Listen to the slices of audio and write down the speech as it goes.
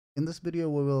In this video,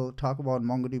 we will talk about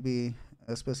MongoDB,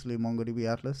 especially MongoDB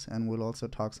Atlas, and we'll also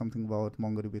talk something about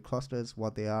MongoDB clusters,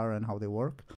 what they are and how they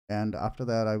work. And after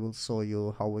that, I will show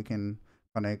you how we can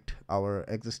connect our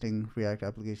existing React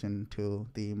application to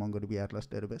the MongoDB Atlas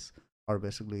database, or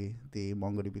basically the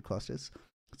MongoDB clusters.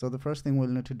 So the first thing we'll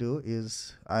need to do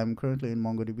is, I'm currently in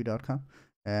mongodb.com,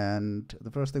 and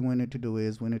the first thing we need to do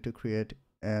is we need to create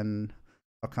an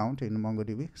account in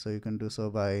MongoDB. So you can do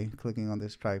so by clicking on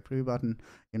this try free button.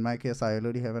 In my case, I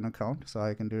already have an account, so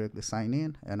I can directly sign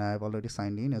in, and I've already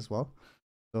signed in as well.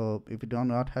 So if you do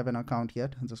not have an account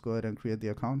yet, just go ahead and create the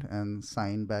account and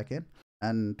sign back in.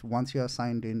 And once you are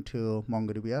signed into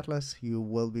MongoDB Atlas, you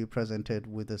will be presented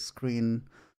with a screen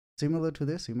similar to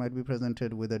this. You might be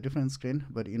presented with a different screen,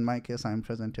 but in my case, I'm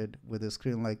presented with a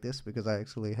screen like this because I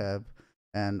actually have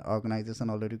an organization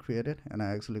already created, and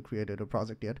I actually created a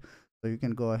project yet. So you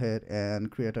can go ahead and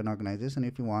create an organization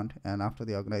if you want, and after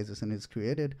the organization is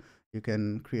created, you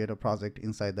can create a project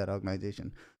inside that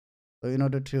organization. So in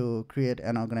order to create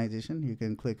an organization, you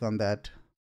can click on that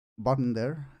button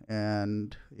there,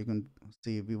 and you can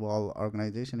see view all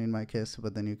organization in my case,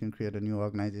 but then you can create a new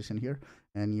organization here,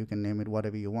 and you can name it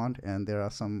whatever you want, and there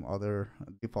are some other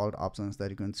default options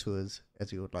that you can choose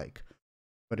as you would like.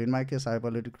 But in my case, I've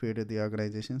already created the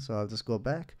organization, so I'll just go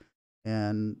back.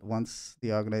 And once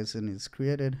the organization is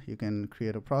created, you can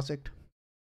create a project.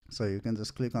 So you can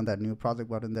just click on that new project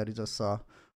button that you just saw,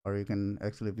 or you can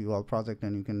actually view all project,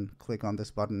 and you can click on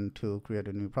this button to create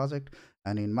a new project.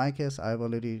 And in my case, I've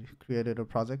already created a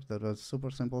project that was super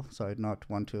simple, so I did not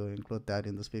want to include that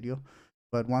in this video.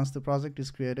 But once the project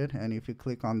is created, and if you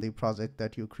click on the project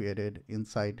that you created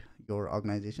inside your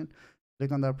organization,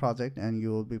 click on that project, and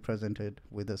you will be presented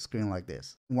with a screen like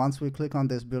this. Once we click on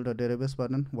this build a database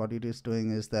button, what it is doing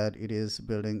is that it is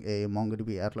building a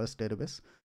MongoDB Atlas database.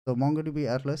 So MongoDB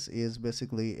Atlas is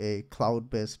basically a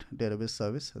cloud-based database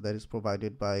service that is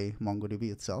provided by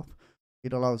MongoDB itself.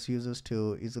 It allows users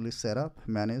to easily set up,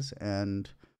 manage, and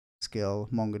scale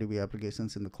MongoDB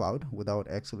applications in the cloud without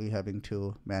actually having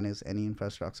to manage any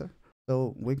infrastructure.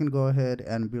 So we can go ahead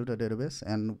and build a database,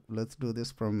 and let's do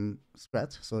this from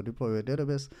scratch. So deploy a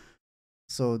database.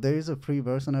 So there is a free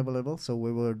version available, so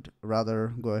we would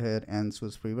rather go ahead and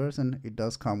choose free version. It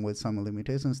does come with some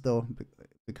limitations though,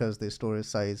 because the storage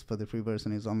size for the free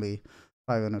version is only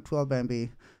 512 MB,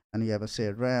 and you have a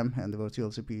shared RAM, and the virtual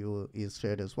CPU is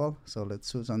shared as well. So let's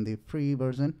choose on the free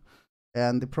version.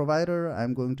 And the provider,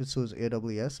 I'm going to choose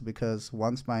AWS, because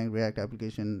once my React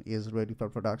application is ready for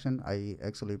production, I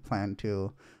actually plan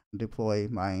to deploy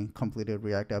my completed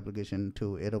React application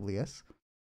to AWS.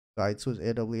 So I choose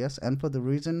AWS, and for the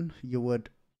reason, you would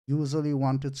usually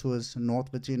want to choose North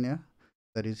Virginia,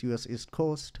 that is US East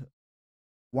Coast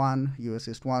 1, US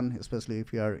East 1, especially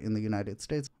if you are in the United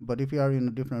States. But if you are in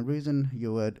a different region,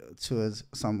 you would choose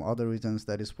some other regions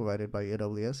that is provided by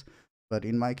AWS. But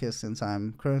in my case, since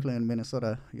I'm currently in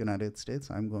Minnesota, United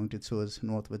States, I'm going to choose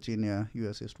North Virginia,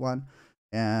 US East 1.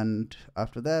 And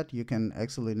after that, you can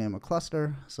actually name a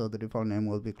cluster. So the default name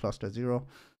will be cluster 0.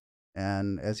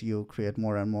 And as you create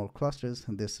more and more clusters,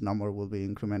 this number will be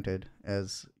incremented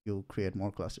as you create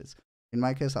more clusters. In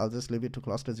my case, I'll just leave it to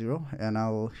cluster 0, and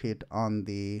I'll hit on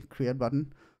the create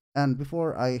button. And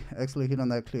before I actually hit on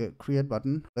that create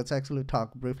button, let's actually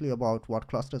talk briefly about what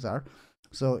clusters are.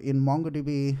 So in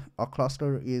MongoDB, a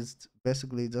cluster is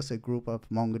basically just a group of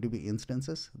MongoDB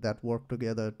instances that work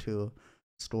together to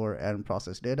store and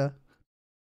process data.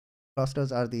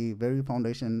 Clusters are the very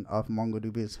foundation of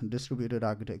MongoDB's distributed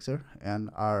architecture and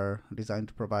are designed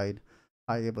to provide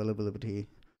high availability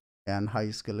and high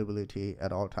scalability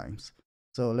at all times.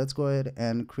 So let's go ahead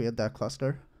and create that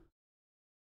cluster.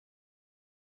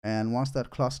 And once that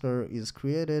cluster is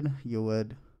created,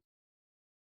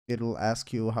 it will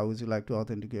ask you how would you like to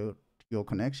authenticate your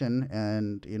connection.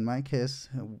 And in my case,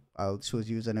 I'll choose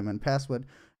username and password,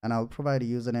 and I'll provide a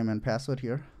username and password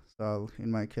here. So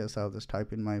in my case, I'll just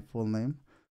type in my full name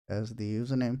as the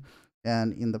username,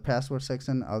 and in the password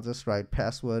section, I'll just write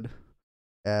password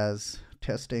as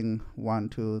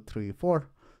testing1234,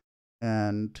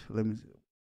 and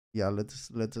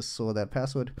let's just show that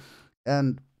password.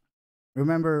 And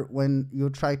remember, when you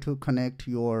try to connect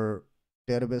your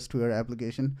database to your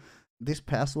application, this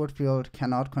password field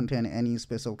cannot contain any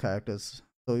special characters.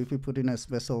 So if you put in a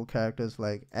special characters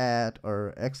like @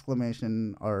 or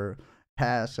exclamation or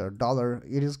hash or $,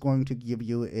 it is going to give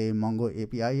you a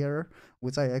MongoAPI error,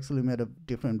 which I actually made a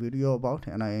different video about,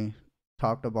 and I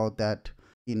talked about that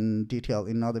in detail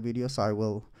in another video. So I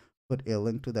will put a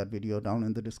link to that video down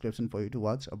in the description for you to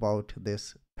watch about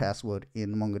this password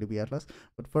in MongoDB Atlas.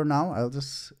 But for now, I'll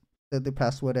just set the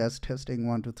password as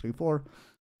testing1234,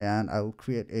 and I will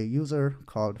create a user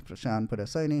called Prashant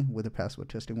Padasaini with the password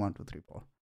testing1234.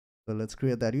 So let's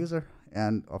create that user,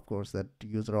 and of course that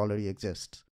user already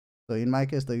exists. So in my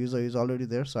case, the user is already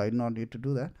there, so I do not need to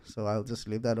do that. So I'll just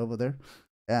leave that over there.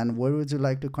 And where would you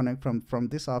like to connect from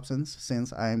these options?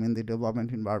 Since I'm in the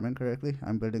development environment currently,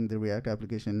 I'm building the React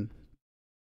application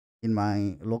in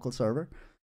my local server.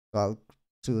 So I'll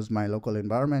choose my local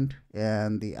environment,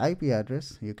 and the IP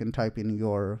address, you can type in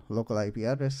your local IP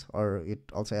address, or it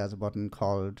also has a button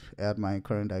called add my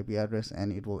current IP address,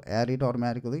 and it will add it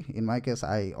automatically. In my case,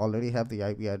 I already have the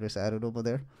IP address added over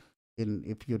there.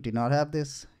 If you did not have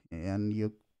this and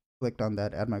you clicked on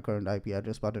that add my current IP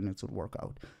address button, it should work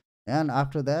out. And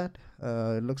after that,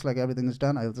 it looks like everything is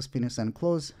done. I'll just finish and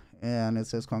close, and it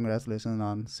says congratulations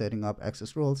on setting up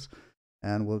access rules,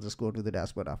 and we'll just go to the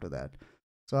dashboard after that.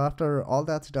 So after all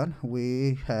that's done,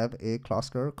 we have a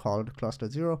cluster called cluster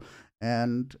 0,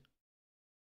 and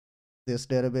this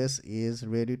database is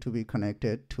ready to be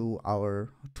connected to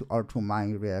my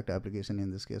React application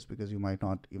in this case, because you might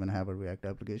not even have a React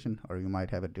application, or you might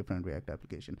have a different React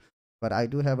application. But I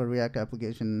do have a React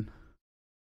application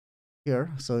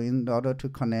here. So in order to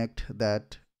connect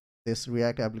this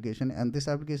React application, and this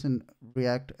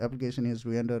React application is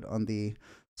rendered on the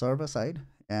server side,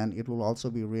 and it will also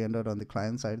be rendered on the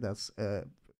client side. That's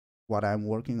what I'm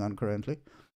working on currently.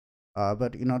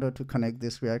 But in order to connect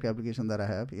this React application that I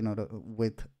have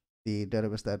with the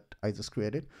database that I just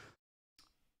created,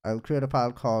 I'll create a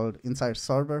file called inside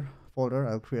server folder.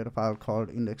 I'll create a file called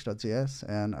index.js,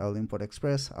 and I'll import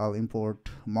Express. I'll import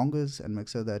Mongoose, and make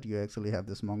sure that you actually have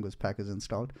this Mongoose package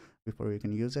installed before you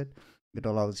can use it. It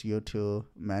allows you to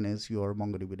manage your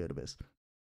MongoDB database.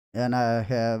 And I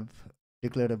have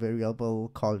declared a variable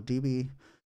called db,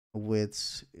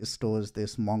 which stores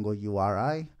this Mongo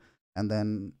URI, and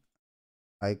then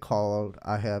I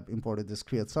have imported this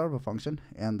create server function,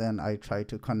 and then I try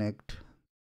to connect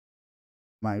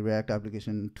my React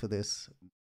application to the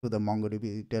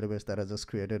MongoDB database that I just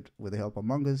created with the help of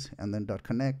Mongoose, and then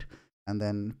 .connect, and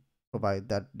then provide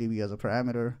that db as a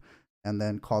parameter, and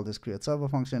then call this create server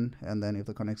function. And then if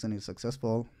the connection is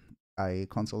successful, I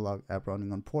console log app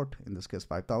running on port, in this case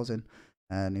 5000.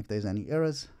 And if there's any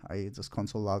errors, I just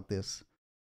console log this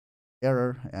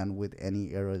error, and with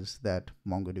any errors that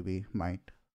MongoDB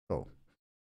might throw.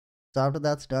 So after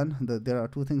that's done, there are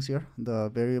two things here, the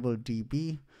variable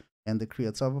db and the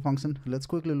create server function. Let's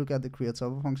quickly look at the create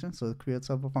server function. So the create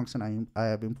server function, I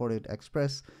have imported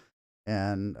Express,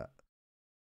 and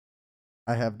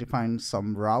I have defined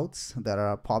some routes that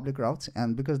are public routes.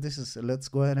 And because this is, let's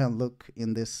go ahead and look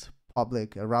in this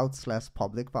public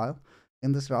route/public file.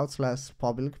 In this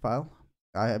route/public file,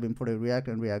 I have imported React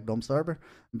and React DOM server,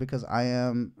 because I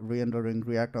am rendering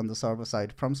React on the server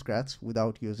side from scratch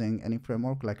without using any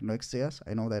framework like Nuxt.js.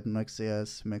 I know that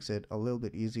Nuxt.js makes it a little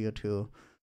bit easier to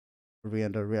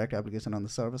render React application on the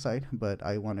server side, but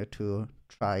I wanted to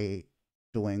try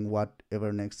doing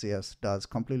whatever Nuxt.js does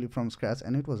completely from scratch,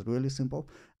 and it was really simple.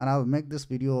 And I'll make this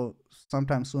video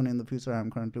sometime soon in the future.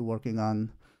 I'm currently working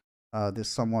on this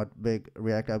somewhat big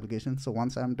React application. So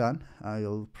once I'm done,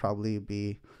 it'll probably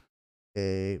be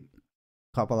a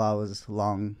couple hours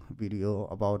long video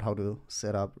about how to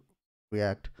set up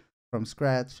React from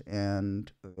scratch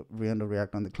and render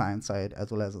React on the client side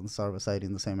as well as on the server side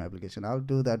in the same application. I'll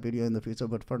do that video in the future,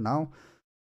 but for now,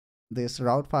 this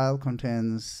route file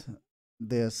contains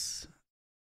this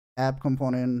app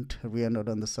component rendered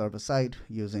on the server side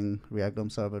using React DOM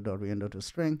server.render to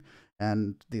string,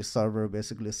 and the server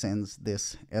basically sends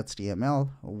this HTML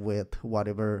with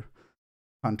whatever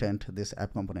content this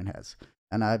app component has.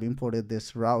 And I've imported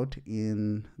this route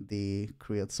in the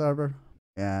create server,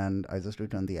 and I just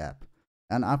return the app.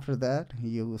 And after that,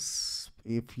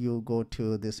 if you go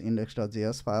to this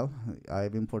index.js file,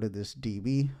 I've imported this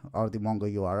db or the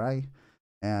Mongo URI.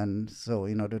 And so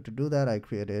in order to do that, I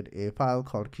created a file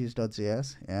called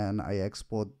keys.js, and I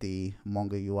export the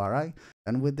Mongo URI.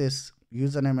 And with this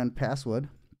username and password,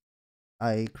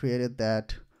 I created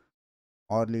that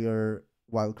earlier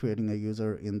while creating a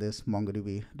user in this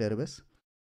MongoDB database.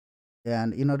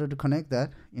 And in order to connect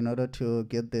that, in order to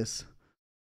get this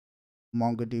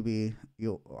MongoDB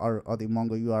or the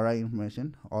Mongo URI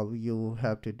information, all you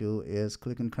have to do is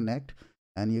click and connect,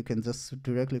 and you can just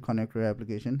directly connect your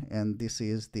application. And this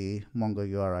is the Mongo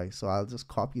URI. So I'll just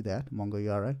copy that Mongo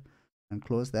URI and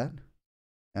close that,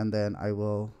 and then I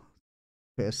will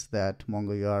paste that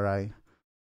Mongo URI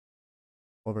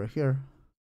over here.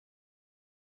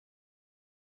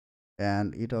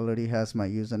 And it already has my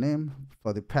username.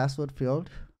 For the password field,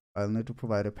 I'll need to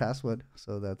provide a password.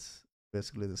 So that's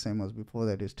basically the same as before,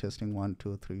 that is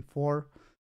testing1234.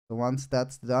 So once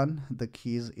that's done, the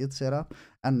keys is set up.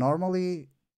 And normally,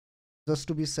 just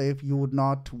to be safe, you would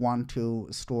not want to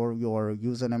store your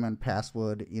username and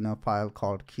password in a file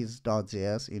called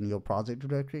keys.js in your project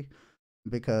directory,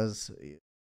 because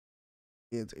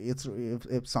it's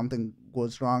if something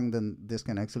goes wrong, then this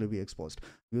can actually be exposed.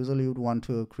 Usually you'd want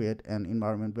to create an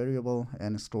environment variable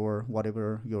and store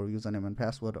whatever your username and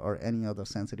password or any other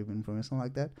sensitive information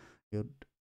like that. You'd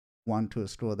want to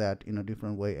store that in a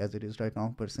different way as it is right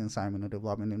now, but since I'm in a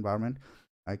development environment,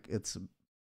 like, it's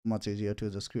much easier to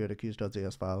just create a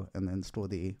keys.js file and then store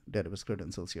the database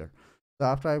credentials here. So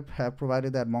after I have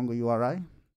provided that Mongo URI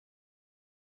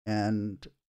and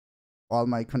all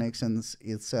my connections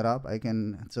is set up, I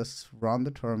can just run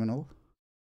the terminal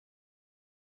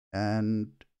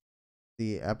and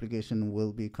the application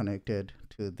will be connected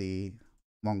to the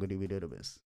MongoDB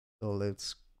database. So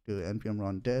let's do npm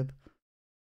run dev,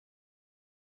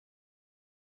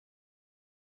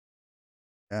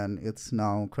 and it's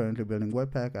now currently building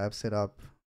Webpack. I've set up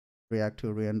React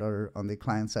to render on the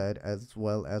client side as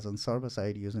well as on server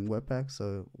side using Webpack.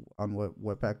 So on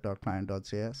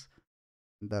webpack.client.js,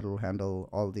 that will handle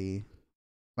all the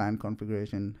client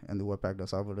configuration, and the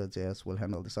webpack.server.js will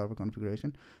handle the server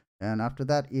configuration. And after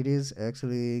that, it is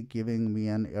actually giving me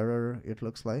an error, it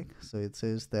looks like. So it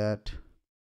says that,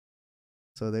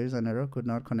 so there is an error, could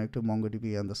not connect to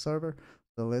MongoDB and the server.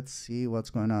 So let's see what's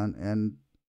going on. And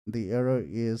the error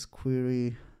is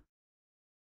query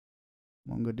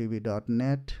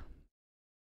mongodb.net.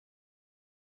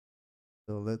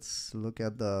 So let's look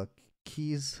at the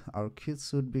keys. Our keys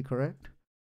should be correct.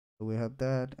 So we have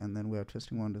that, and then we are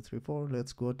testing 1, 2, 3, 4.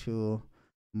 Let's go to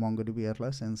MongoDB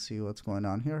Atlas and see what's going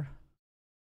on here.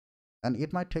 And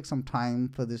it might take some time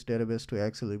for this database to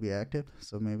actually be active,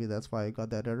 so maybe that's why I got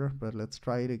that error, but let's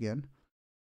try it again.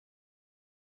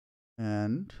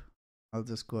 And I'll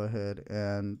just go ahead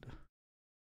and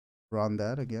run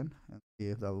that again and see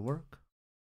if that'll work.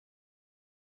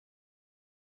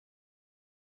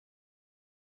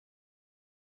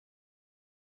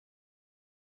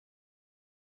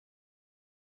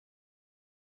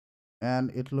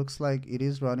 And it looks like it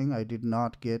is running. I did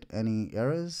not get any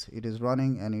errors. It is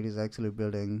running and it is actually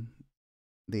building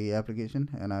the application,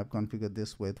 and I've configured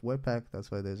this with Webpack. That's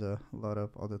why there's a lot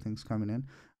of other things coming in,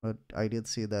 but I did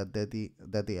see that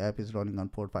the app is running on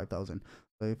port 5000.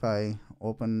 So if I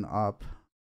open up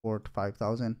port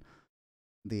 5000,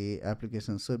 the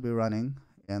application should be running,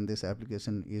 and this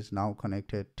application is now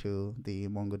connected to the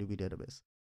MongoDB database.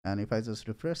 And if I just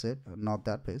refresh it, not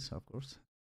that page, of course,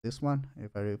 this one,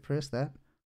 if I refresh that,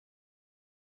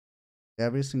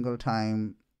 every single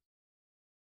time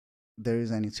there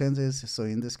is any changes, so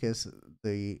in this case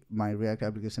my React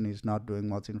application is not doing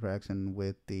much interaction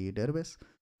with the database,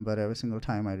 but every single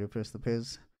time I refresh the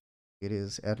page, it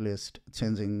is at least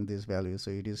changing these values, so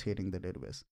it is hitting the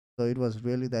database. So it was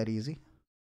really that easy.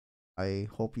 I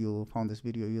hope you found this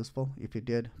video useful. If you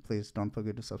did, please don't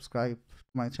forget to subscribe to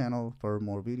my channel for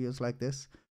more videos like this,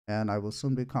 and I will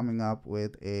soon be coming up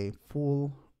with a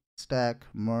full stack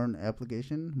MERN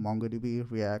application, MongoDB,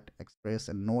 React, Express,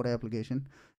 and Node application.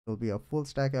 It will be a full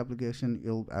stack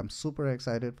application. I'm super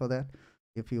excited for that.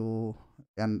 If you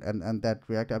and that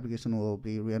React application will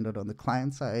be rendered on the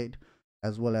client side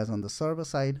as well as on the server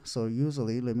side. So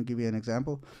usually, let me give you an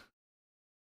example.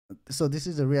 So this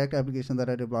is a React application that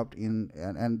I developed in,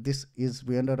 and this is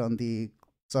rendered on the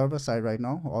server side right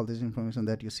now. All this information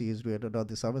that you see is rendered on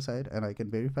the server side, and I can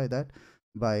verify that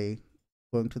by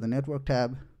going to the network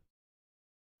tab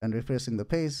and refreshing the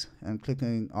page and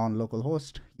clicking on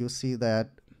localhost. You see that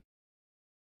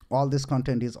all this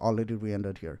content is already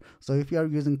rendered here. So if you are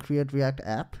using create React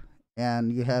app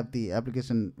and you have the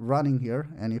application running here,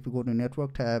 and if you go to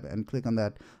network tab and click on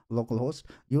that localhost,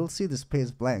 you'll see this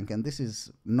page blank, and this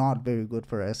is not very good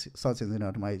for search engine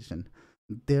optimization.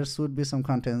 There should be some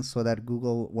content so that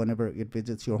Google, whenever it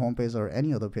visits your homepage or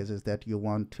any other pages that you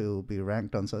want to be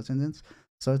ranked on search engines,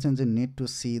 search engine need to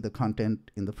see the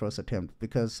content in the first attempt,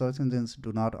 because search engines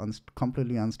do not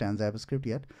completely understand JavaScript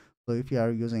yet. So if you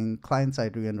are using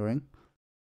client-side rendering,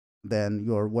 then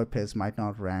your web page might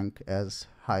not rank as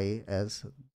high as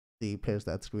the page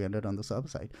that's rendered on the server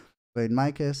side. So in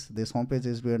my case, this homepage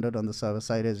is rendered on the server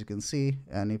side, as you can see.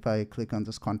 And if I click on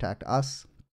this contact us,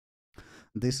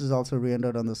 this is also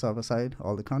rendered on the server side,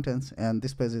 all the contents. And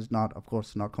this page is not, of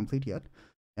course, not complete yet.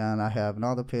 And I have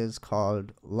another page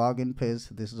called login page.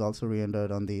 This is also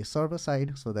rendered on the server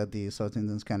side so that the search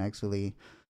engines can actually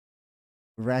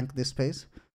rank this page.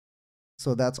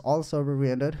 So that's all server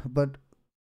rendered. But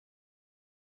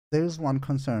there is one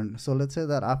concern. So let's say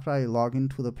that after I log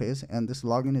into the page and this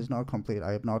login is not complete,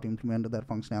 I have not implemented that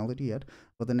functionality yet.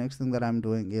 But the next thing that I'm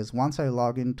doing is once I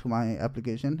log into my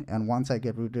application and once I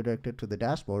get redirected to the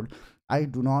dashboard, I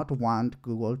do not want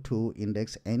Google to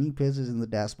index any pages in the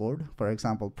dashboard. For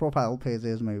example, profile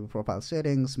pages, maybe profile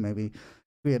settings, maybe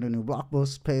create a new blog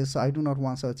post page. So I do not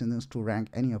want search engines to rank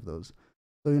any of those.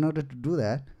 So in order to do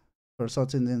that, for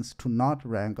search engines to not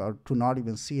rank or to not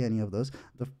even see any of those,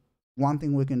 the one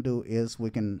thing we can do is we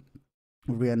can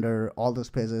render all those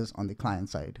pages on the client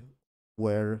side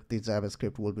where the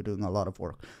JavaScript will be doing a lot of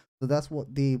work. So that's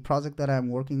what the project that I'm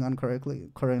working on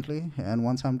currently. And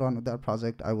once I'm done with that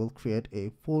project, I will create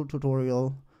a full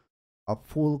tutorial, a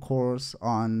full course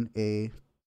on a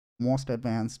most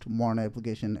advanced MERN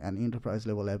application and enterprise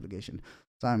level application.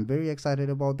 So I'm very excited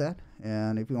about that.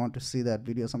 And if you want to see that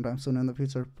video sometime soon in the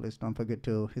future, please don't forget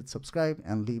to hit subscribe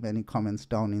and leave any comments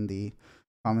down in the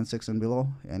comment section below,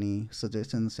 any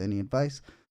suggestions, any advice.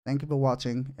 Thank you for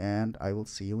watching, and I will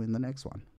see you in the next one.